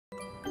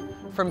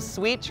From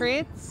sweet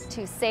treats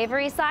to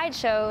savory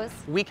sideshows,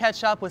 we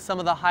catch up with some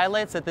of the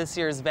highlights at this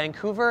year's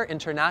Vancouver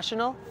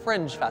International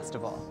Fringe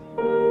Festival.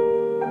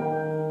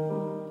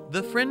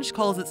 The Fringe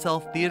calls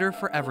itself theater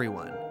for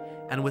everyone,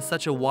 and with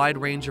such a wide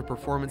range of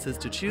performances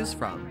to choose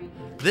from,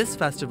 this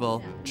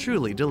festival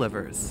truly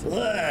delivers.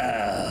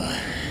 Whoa,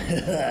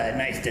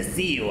 nice to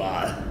see you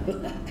all.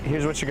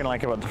 Here's what you're gonna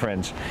like about the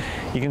Fringe.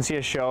 You can see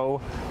a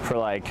show for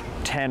like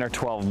 10 or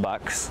 12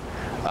 bucks,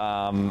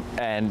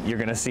 and you're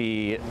gonna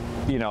see,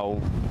 you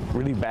know,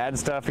 really bad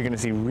stuff. You're gonna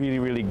see really,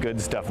 really good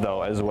stuff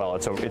though as well.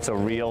 It's a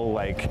real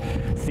like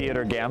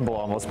theater gamble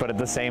almost, but at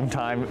the same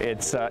time,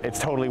 it's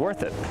totally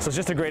worth it. So it's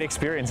just a great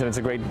experience, and it's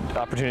a great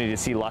opportunity to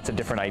see lots of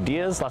different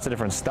ideas, lots of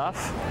different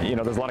stuff. You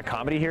know, there's a lot of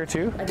comedy here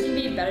too. I think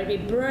it'd be better to be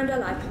burned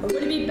alive, or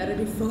would it be better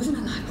to be frozen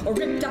alive, or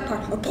ripped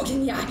apart, or poked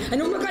in the eye?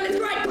 And oh my God, it's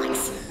right,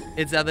 bikes!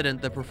 It's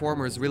evident that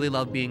performers really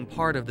love being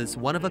part of this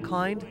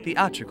one-of-a-kind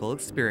theatrical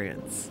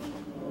experience.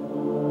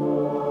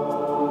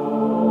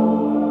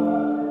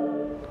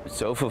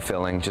 So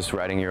fulfilling, just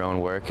writing your own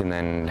work and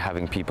then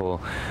having people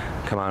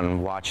come out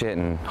and watch it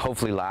and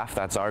hopefully laugh.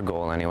 That's our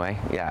goal anyway.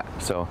 Yeah,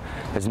 so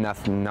there's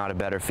not a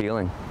better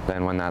feeling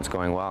than when that's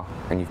going well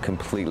and you've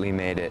completely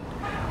made it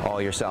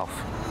all yourself.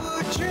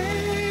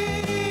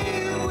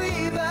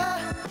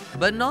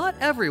 But not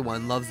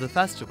everyone loves the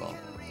festival.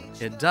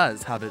 It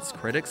does have its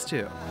critics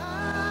too.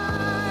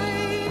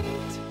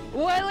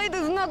 Well, it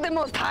is not the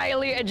most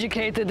highly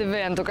educated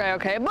event,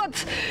 okay,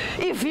 but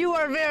if you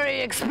are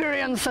very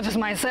experienced, such as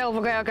myself,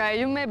 okay,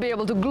 you may be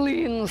able to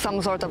glean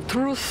some sort of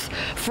truth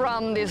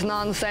from this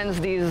nonsense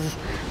these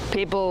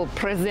people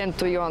present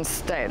to you on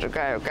stage,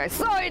 okay,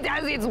 so it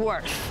has its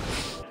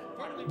worth.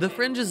 The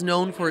Fringe is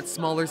known for its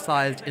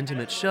smaller-sized,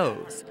 intimate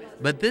shows,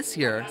 but this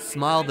year,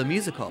 Smile the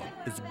Musical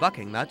is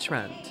bucking that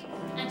trend.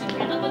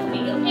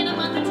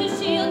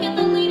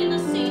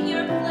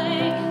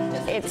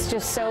 It's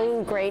just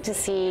so great to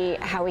see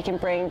how we can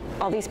bring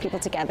all these people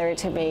together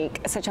to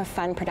make such a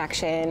fun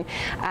production.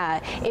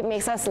 It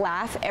makes us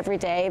laugh every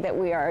day that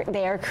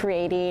they are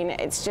creating.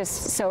 It's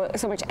just so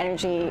much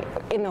energy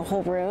in the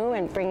whole room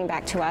and bringing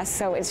back to us,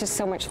 so it's just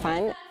so much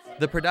fun.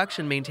 The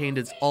production maintained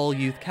its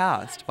all-youth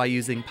cast by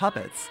using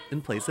puppets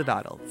in place of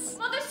adults.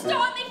 Mother,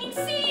 stop making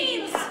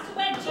scenes!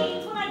 Wear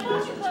jeans when I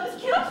wash your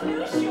clothes, get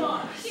new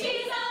shorts.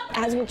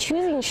 As we're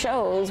choosing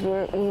shows, we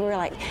were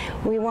like,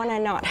 we want to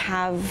not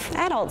have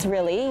adults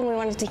really. We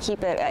wanted to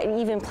keep it an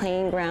even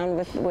playing ground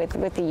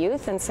with the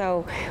youth, and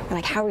so we're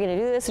like, how are we going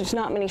to do this? There's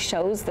not many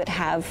shows that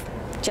have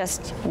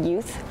just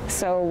youth,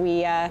 so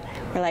we're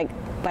like,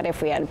 but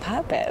if we had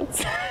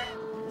puppets.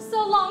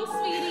 So long,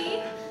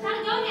 sweetie.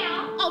 Gotta go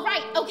now. All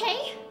right,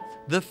 okay?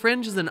 The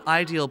Fringe is an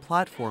ideal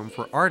platform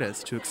for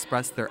artists to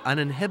express their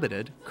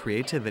uninhibited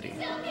creativity.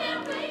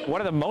 One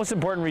of the most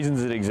important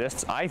reasons it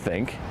exists, I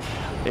think,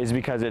 is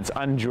because it's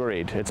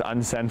unjuried, it's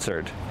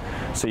uncensored.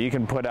 So you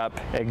can put up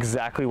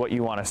exactly what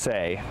you want to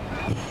say,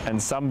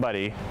 and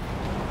somebody,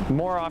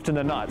 more often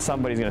than not,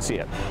 somebody's going to see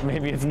it.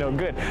 Maybe it's no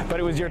good, but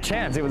it was your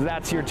chance.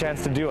 That's your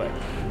chance to do it.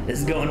 This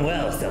is going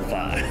well so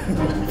far.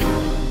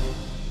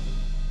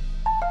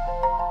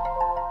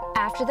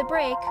 after the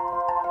break,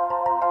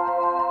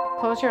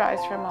 close your eyes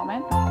for a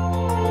moment.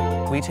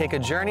 We take a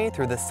journey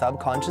through the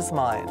subconscious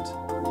mind.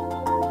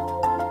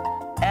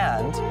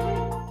 And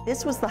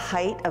this was the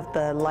height of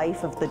the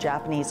life of the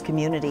Japanese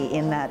community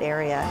in that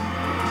area.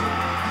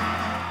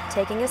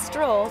 Taking a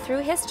stroll through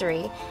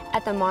history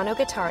at the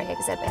Monogatari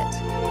exhibit.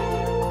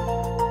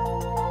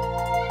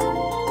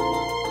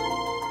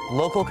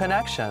 Local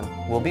Connection.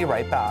 We'll be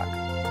right back.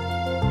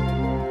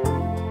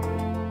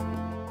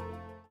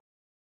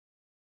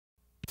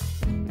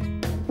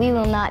 We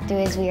will not do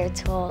as we are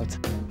told.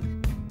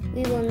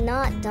 We will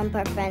not dump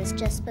our friends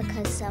just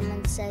because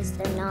someone says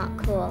they're not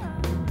cool.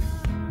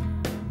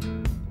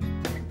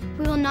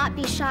 We will not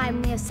be shy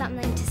when we have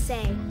something to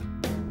say.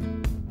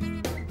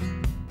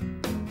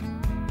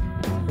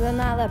 We will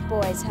not let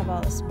boys have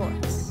all the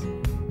sports.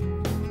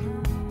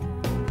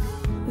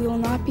 We will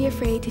not be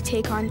afraid to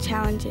take on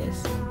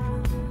challenges.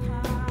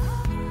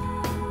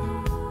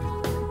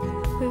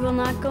 We will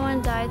not go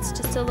on diets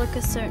just to look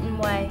a certain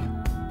way.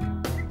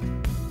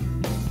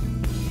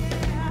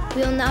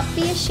 We will not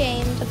be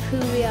ashamed of who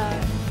we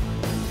are.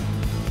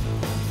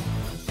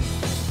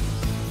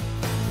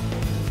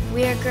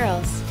 We are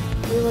girls.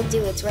 We will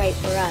do what's right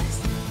for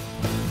us.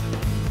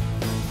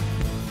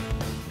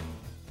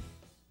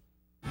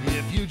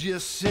 If you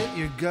just sit,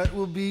 your gut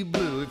will be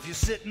blue. If you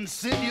sit and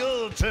sit,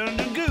 you'll turn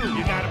to goo.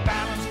 You gotta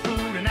balance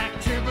food and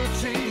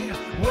activity,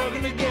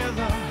 working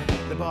together,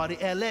 the body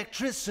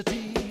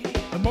electricity.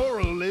 The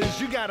moral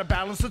is you gotta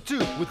balance the two.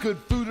 With good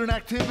food and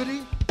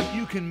activity,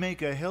 you can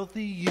make a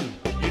healthy you.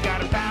 You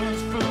gotta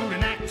balance food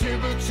and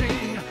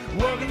activity,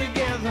 working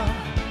together,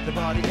 the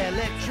body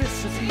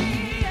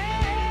electricity.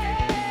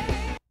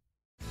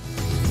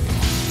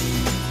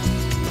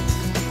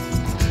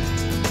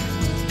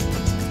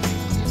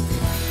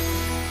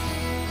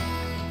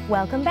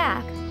 Welcome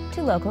back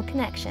to Local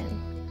Connection.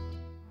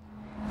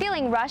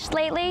 Feeling rushed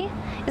lately?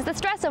 Is the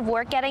stress of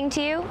work getting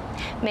to you?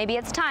 Maybe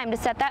it's time to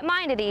set that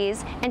mind at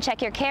ease and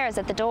check your cares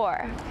at the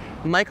door.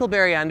 Michael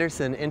Barry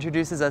Anderson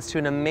introduces us to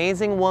an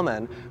amazing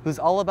woman who's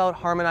all about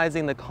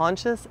harmonizing the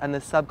conscious and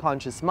the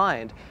subconscious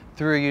mind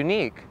through a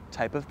unique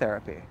type of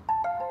therapy.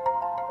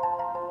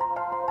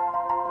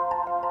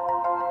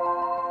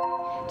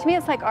 To me,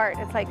 it's like art.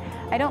 It's like,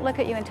 I don't look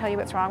at you and tell you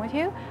what's wrong with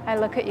you. I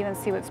look at you and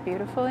see what's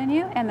beautiful in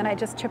you, and then I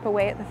just chip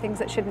away at the things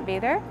that shouldn't be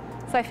there.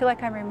 So I feel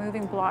like I'm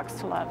removing blocks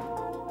to love.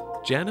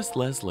 Janice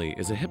Leslie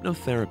is a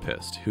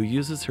hypnotherapist who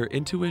uses her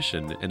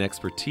intuition and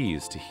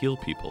expertise to heal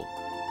people.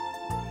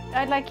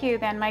 I'd like you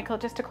then, Michael,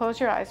 just to close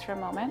your eyes for a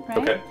moment, right?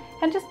 Okay.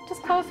 And just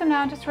close them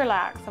now, just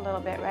relax a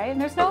little bit, right?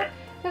 And there's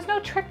no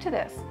trick to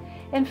this.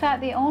 In fact,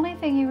 the only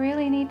thing you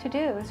really need to do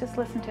is just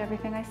listen to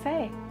everything I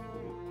say.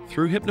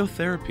 Through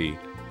hypnotherapy,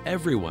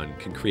 everyone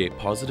can create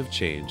positive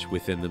change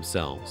within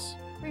themselves.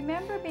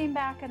 Remember being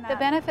back in that. The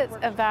benefits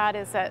of that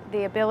is that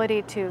the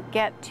ability to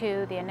get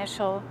to the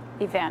initial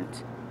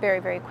event very,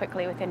 very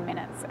quickly within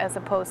minutes, as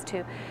opposed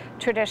to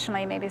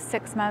traditionally maybe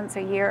 6 months,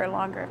 a year or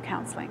longer of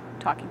counseling,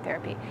 talking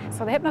therapy.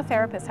 So the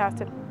hypnotherapist has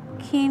to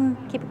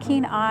keep a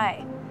keen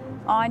eye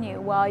on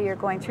you while you're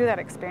going through that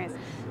experience.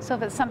 So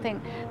if it's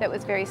something that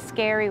was very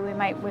scary, we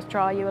might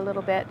withdraw you a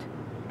little bit,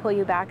 pull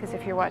you back as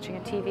if you're watching a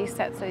TV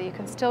set, so you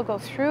can still go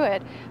through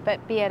it,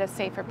 but be at a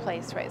safer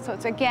place, right? So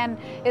it's again,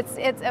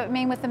 I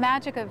mean, with the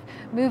magic of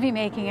movie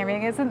making,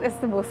 everything, isn't this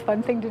the most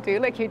fun thing to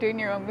do? Like you're doing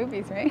your own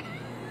movies, right?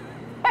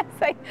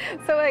 It's like,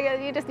 so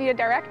you just need a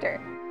director.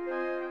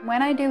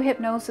 When I do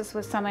hypnosis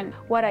with someone,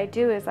 what I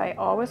do is I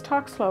always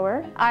talk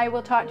slower. I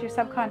will talk to your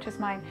subconscious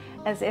mind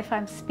as if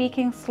I'm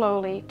speaking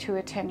slowly to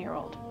a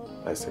 10-year-old.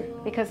 I see.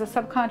 Because the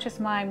subconscious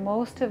mind,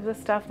 most of the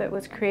stuff that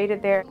was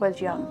created there was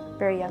young,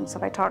 very young. So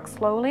if I talk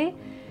slowly,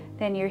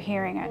 then you're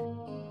hearing it.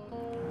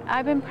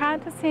 I've been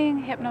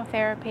practicing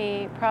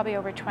hypnotherapy probably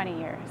over 20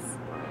 years.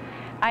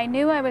 I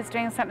knew I was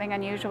doing something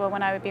unusual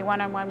when I would be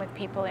one-on-one with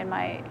people in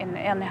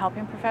the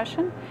helping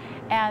profession.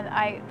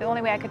 And the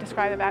only way I could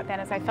describe it back then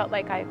is I felt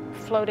like I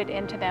floated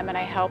into them and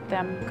I helped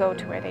them go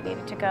to where they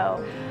needed to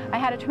go. I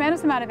had a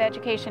tremendous amount of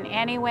education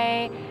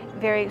anyway,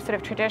 very sort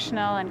of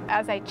traditional, and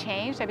as I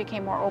changed, I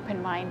became more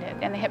open-minded.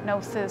 And the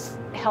hypnosis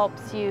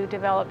helps you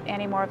develop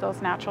any more of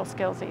those natural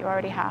skills that you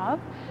already have.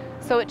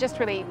 So it just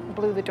really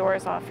blew the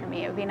doors off for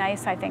me. It would be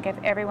nice, I think, if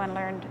everyone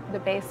learned the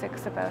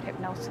basics about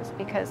hypnosis,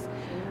 because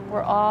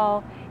we're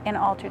all in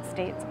altered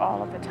states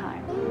all of the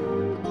time.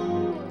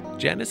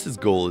 Janice's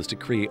goal is to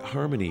create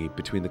harmony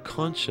between the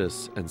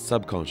conscious and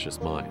subconscious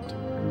mind.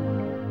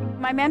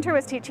 My mentor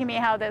was teaching me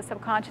how the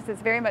subconscious is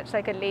very much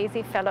like a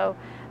lazy fellow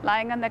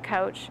lying on the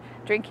couch,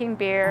 drinking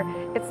beer.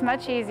 It's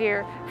much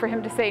easier for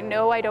him to say,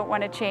 no, I don't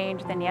want to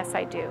change, than yes,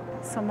 I do.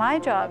 So my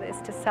job is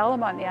to sell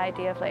him on the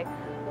idea of like,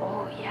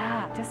 oh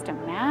yeah, just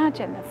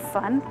imagine the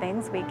fun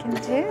things we can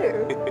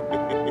do.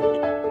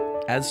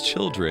 As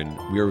children,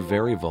 we are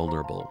very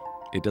vulnerable.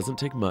 It doesn't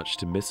take much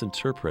to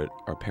misinterpret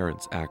our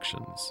parents'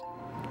 actions.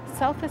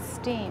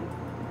 Self-esteem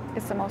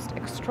is the most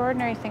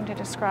extraordinary thing to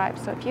describe.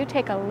 So if you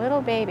take a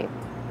little baby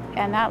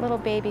and that little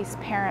baby's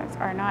parents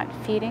are not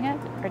feeding it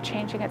or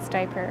changing its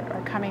diaper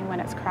or coming when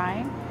it's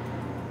crying,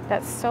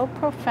 that's so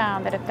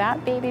profound that if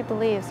that baby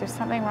believes there's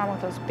something wrong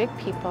with those big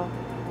people,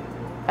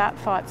 that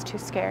thought's too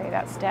scary,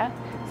 that's death.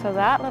 So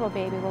that little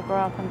baby will grow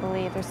up and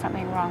believe there's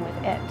something wrong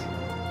with it.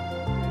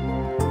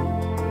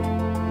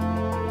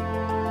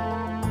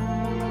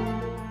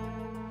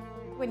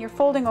 When you're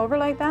folding over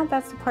like that,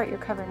 that's the part you're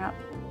covering up.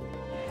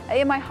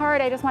 In my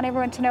heart, I just want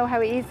everyone to know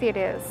how easy it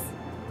is,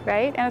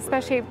 right? And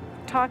especially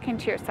talking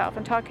to yourself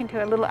and talking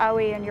to a little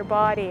owie in your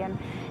body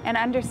and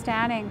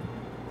understanding,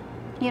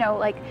 you know,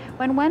 like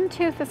when one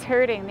tooth is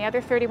hurting, the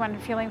other 31 are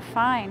feeling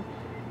fine.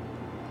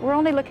 We're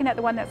only looking at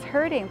the one that's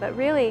hurting, but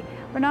really,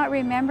 we're not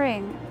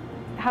remembering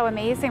how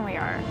amazing we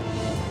are.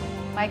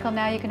 Michael,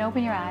 now you can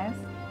open your eyes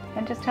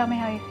and just tell me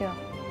how you feel.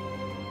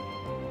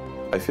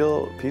 I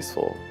feel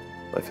peaceful.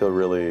 I feel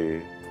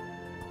really,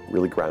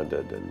 really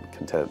grounded and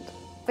content.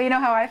 But you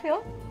know how I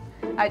feel?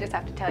 I just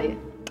have to tell you.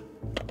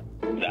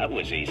 That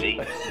was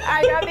easy.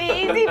 I got the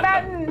easy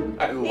button.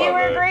 I love You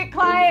were it. a great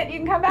client. You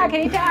can come back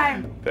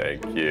anytime.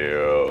 Thank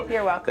you.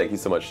 You're welcome. Thank you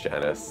so much,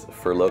 Janice.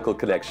 For Local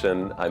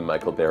Connection, I'm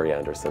Michael Barry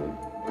Anderson.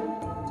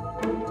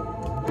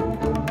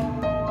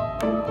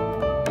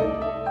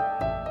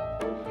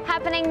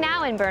 Happening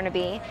now in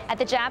Burnaby at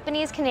the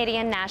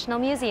Japanese-Canadian National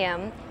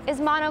Museum is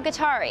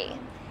Monogatari.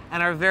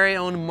 And our very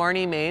own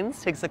Marnie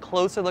Maines takes a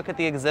closer look at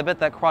the exhibit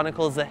that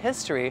chronicles the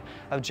history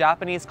of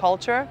Japanese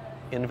culture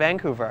in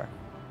Vancouver.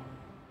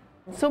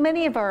 So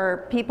many of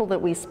our people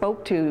that we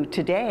spoke to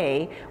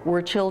today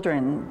were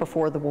children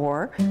before the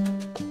war.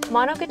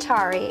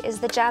 Monogatari is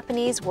the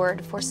Japanese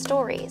word for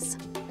stories.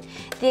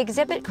 The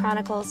exhibit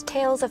chronicles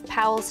tales of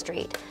Powell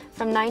Street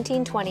from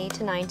 1920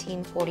 to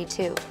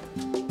 1942.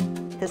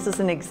 This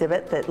is an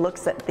exhibit that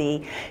looks at the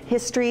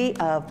history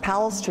of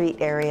Powell Street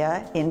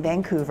area in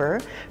Vancouver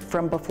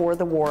from before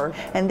the war.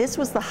 And this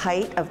was the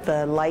height of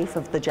the life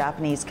of the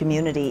Japanese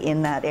community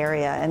in that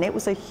area. And it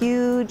was a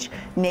huge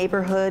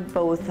neighborhood,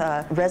 both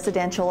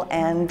residential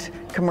and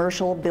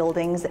commercial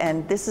buildings.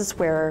 And this is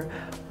where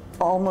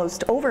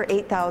almost over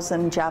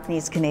 8,000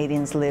 Japanese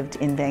Canadians lived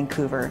in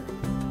Vancouver.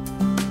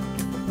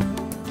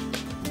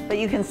 But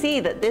you can see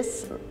that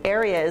this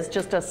area is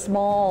just a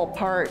small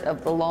part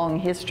of the long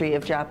history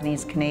of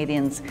Japanese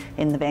Canadians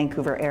in the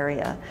Vancouver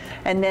area.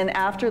 And then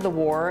after the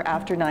war,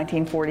 after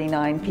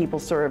 1949, people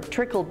sort of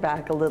trickled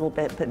back a little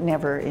bit, but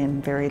never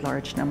in very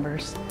large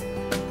numbers.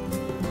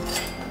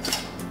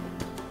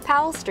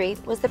 Powell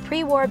Street was the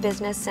pre-war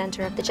business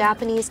center of the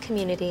Japanese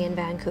community in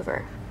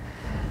Vancouver.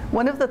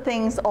 One of the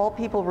things all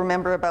people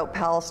remember about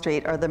Powell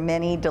Street are the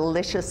many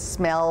delicious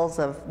smells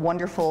of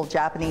wonderful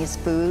Japanese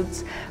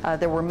foods.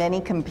 There were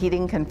many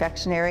competing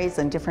confectionaries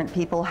and different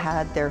people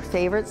had their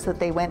favorites that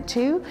they went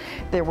to.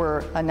 There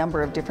were a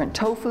number of different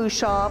tofu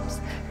shops,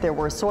 there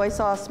were soy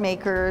sauce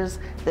makers,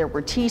 there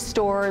were tea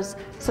stores.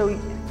 So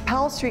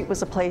Powell Street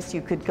was a place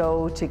you could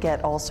go to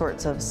get all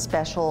sorts of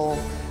special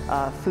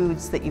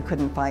foods that you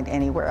couldn't find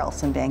anywhere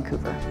else in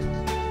Vancouver.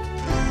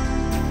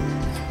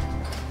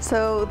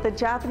 So the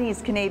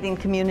Japanese Canadian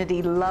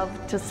community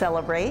loved to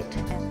celebrate.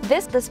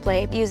 This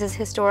display uses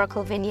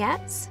historical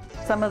vignettes.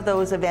 Some of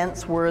those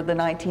events were the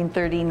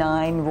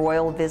 1939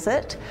 royal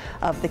visit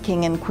of the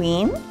King and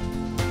Queen.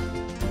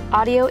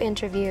 Audio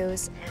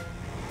interviews.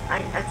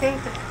 I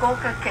think the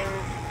Fukuoka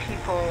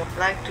people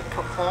like to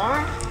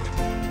perform.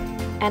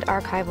 And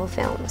archival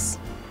films.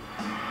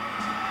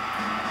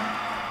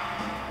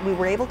 We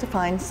were able to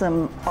find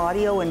some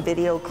audio and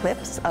video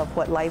clips of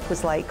what life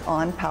was like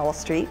on Powell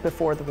Street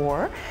before the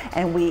war,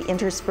 and we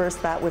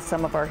interspersed that with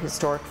some of our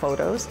historic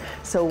photos.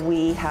 So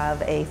we have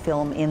a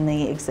film in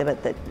the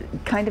exhibit that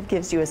kind of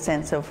gives you a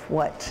sense of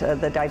what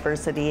the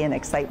diversity and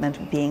excitement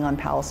of being on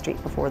Powell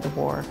Street before the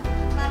war.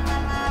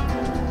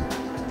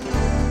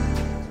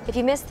 If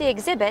you missed the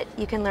exhibit,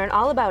 you can learn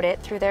all about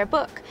it through their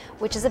book,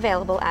 which is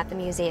available at the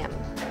museum.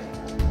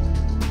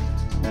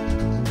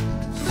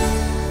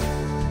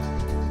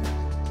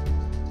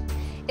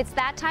 It's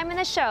that time in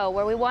the show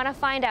where we want to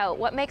find out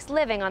what makes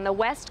living on the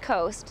West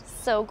Coast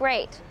so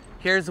great.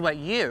 Here's what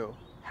you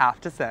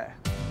have to say.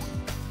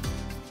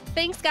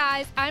 Thanks,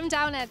 guys. I'm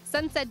down at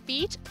Sunset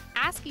Beach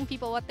asking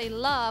people what they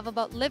love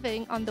about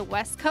living on the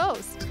West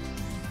Coast.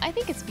 I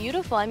think it's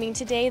beautiful. I mean,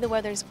 today the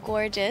weather's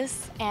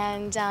gorgeous,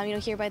 and you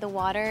know, here by the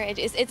water,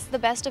 it's the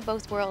best of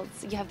both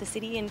worlds. You have the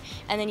city, and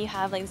then you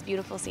have like this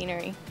beautiful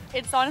scenery.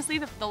 It's honestly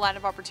the land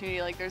of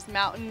opportunity. Like, there's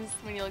mountains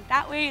when you look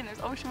that way, and there's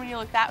ocean when you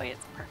look that way.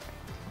 It's perfect.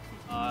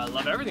 I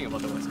love everything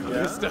about the West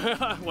Coast.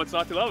 Yeah. What's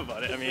not to love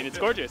about it? I mean, it's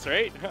gorgeous,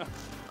 right?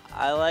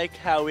 I like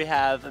how we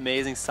have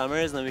amazing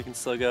summers and then we can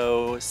still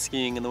go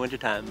skiing in the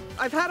wintertime.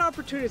 I've had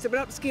opportunities. I've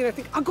been up skiing. I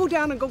think I'll go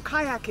down and go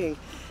kayaking.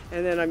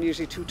 And then I'm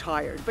usually too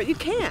tired. But you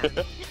can.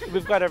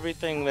 We've got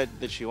everything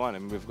that you want. I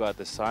mean, we've got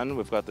the sun,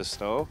 we've got the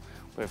snow,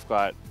 we've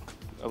got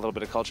a little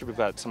bit of culture, we've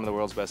got some of the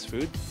world's best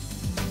food.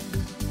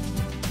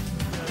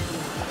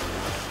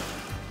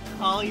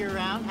 All year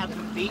round, have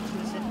the beach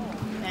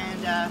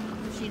and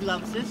she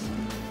loves this.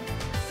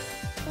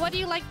 What do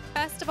you like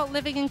best about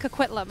living in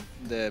Coquitlam?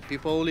 The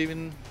people live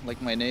in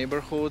like my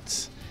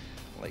neighborhoods.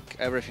 Like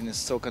everything is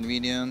so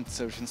convenient,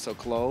 everything's so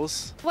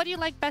close. What do you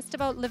like best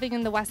about living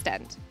in the West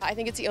End? I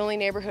think it's the only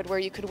neighborhood where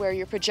you could wear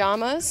your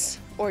pajamas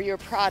or your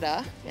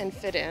Prada and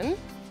fit in.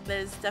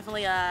 There's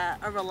definitely a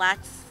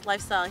relaxed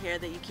lifestyle here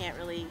that you can't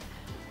really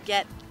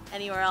get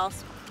anywhere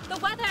else. The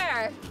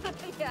weather!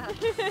 Yeah.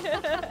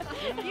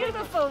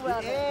 Beautiful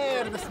weather.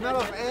 Air, the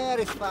smell of air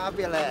is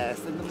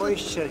fabulous, and the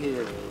moisture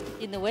here.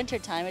 In the winter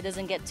time, it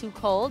doesn't get too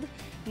cold,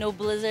 no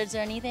blizzards or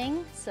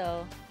anything,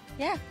 so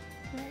yeah.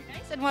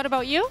 Nice. And what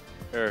about you?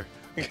 Sure.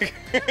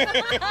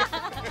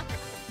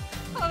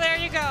 Oh, there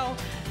you go.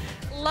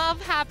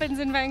 Love happens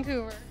in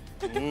Vancouver.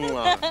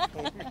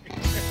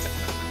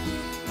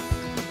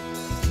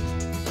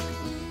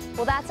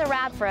 Well, that's a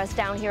wrap for us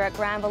down here at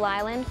Granville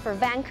Island for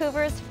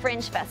Vancouver's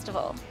Fringe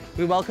Festival.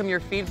 We welcome your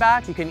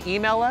feedback. You can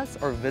email us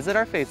or visit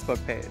our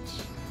Facebook page.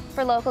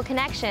 For Local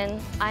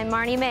Connection, I'm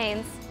Marnie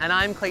Maines. And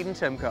I'm Clayton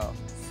Timko.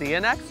 See you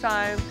next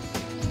time.